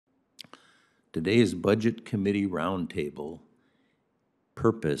Today's Budget Committee Roundtable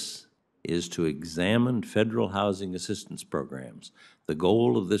purpose is to examine federal housing assistance programs. The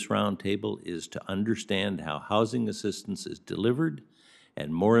goal of this roundtable is to understand how housing assistance is delivered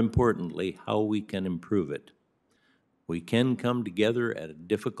and, more importantly, how we can improve it. We can come together at a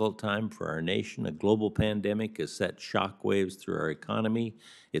difficult time for our nation. A global pandemic has set shockwaves through our economy.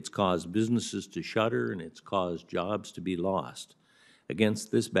 It's caused businesses to shutter, and it's caused jobs to be lost.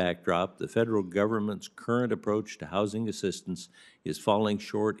 Against this backdrop, the federal government's current approach to housing assistance is falling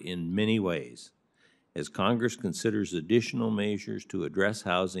short in many ways. As Congress considers additional measures to address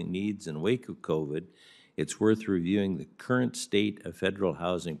housing needs in wake of COVID, it's worth reviewing the current state of federal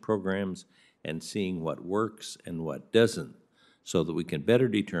housing programs and seeing what works and what doesn't, so that we can better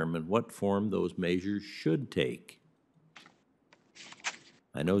determine what form those measures should take.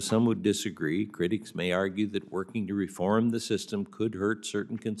 I know some would disagree. Critics may argue that working to reform the system could hurt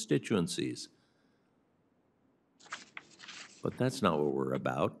certain constituencies. But that's not what we're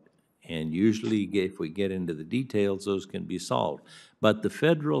about. And usually, if we get into the details, those can be solved. But the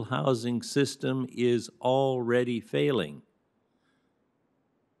federal housing system is already failing.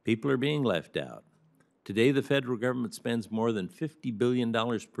 People are being left out. Today, the federal government spends more than $50 billion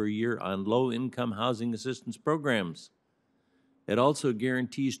per year on low-income housing assistance programs. It also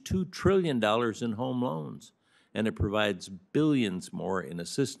guarantees $2 trillion in home loans, and it provides billions more in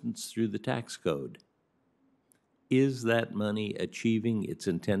assistance through the tax code. Is that money achieving its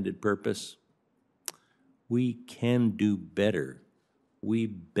intended purpose? We can do better. We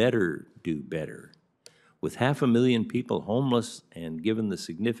better do better. With 500,000 people homeless, and given the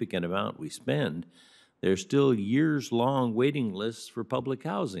significant amount we spend, there's still years-long waiting lists for public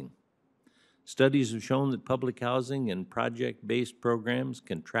housing. Studies have shown that public housing and project-based programs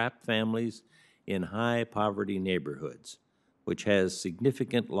can trap families in high-poverty neighborhoods, which has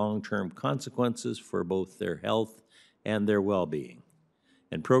significant long-term consequences for both their health and their well-being.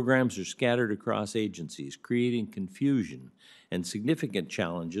 And programs are scattered across agencies, creating confusion and significant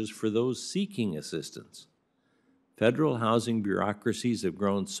challenges for those seeking assistance. Federal housing bureaucracies have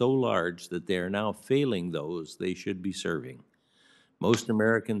grown so large that they are now failing those they should be serving. Most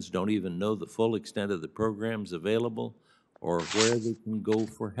Americans don't even know the full extent of the programs available or where they can go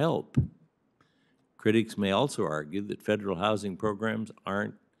for help. Critics may also argue that federal housing programs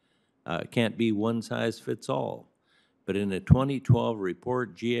can't be one size fits all. But in a 2012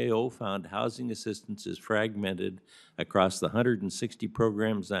 report, GAO found housing assistance is fragmented across the 160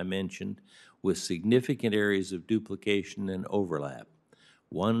 programs I mentioned, with significant areas of duplication and overlap.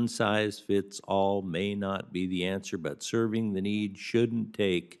 One size fits all may not be the answer, but serving the need shouldn't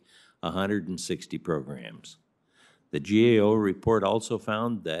take 160 programs. The GAO report also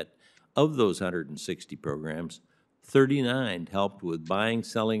found that of those 160 programs, 39 helped with buying,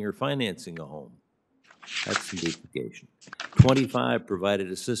 selling, or financing a home. That's some duplication. 25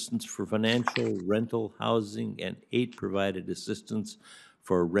 provided assistance for financial, rental, housing, and 8 provided assistance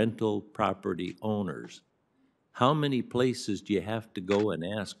for rental property owners. How many places do you have to go and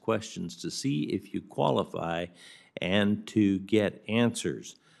ask questions to see if you qualify and to get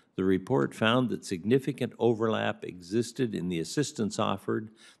answers? The report found that significant overlap existed in the assistance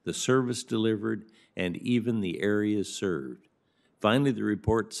offered, the service delivered, and even the areas served. Finally, the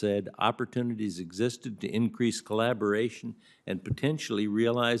report said opportunities existed to increase collaboration and potentially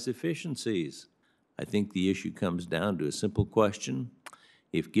realize efficiencies. I think the issue comes down to a simple question.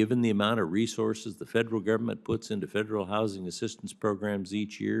 If given the amount of resources the federal government puts into federal housing assistance programs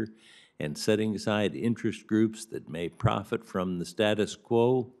each year and setting aside interest groups that may profit from the status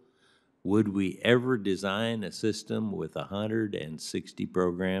quo, would we ever design a system with 160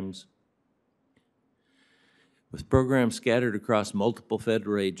 programs? With programs scattered across multiple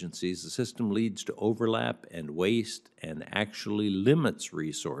federal agencies, the system leads to overlap and waste and actually limits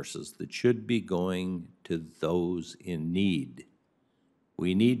resources that should be going to those in need.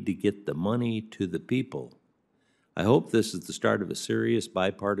 We need to get the money to the people. I hope this is the start of a serious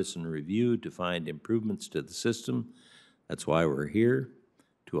bipartisan review to find improvements to the system. That's why we're here,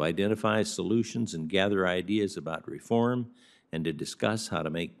 to identify solutions and gather ideas about reform, and to discuss how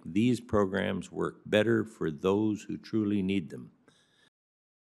to make these programs work better for those who truly need them.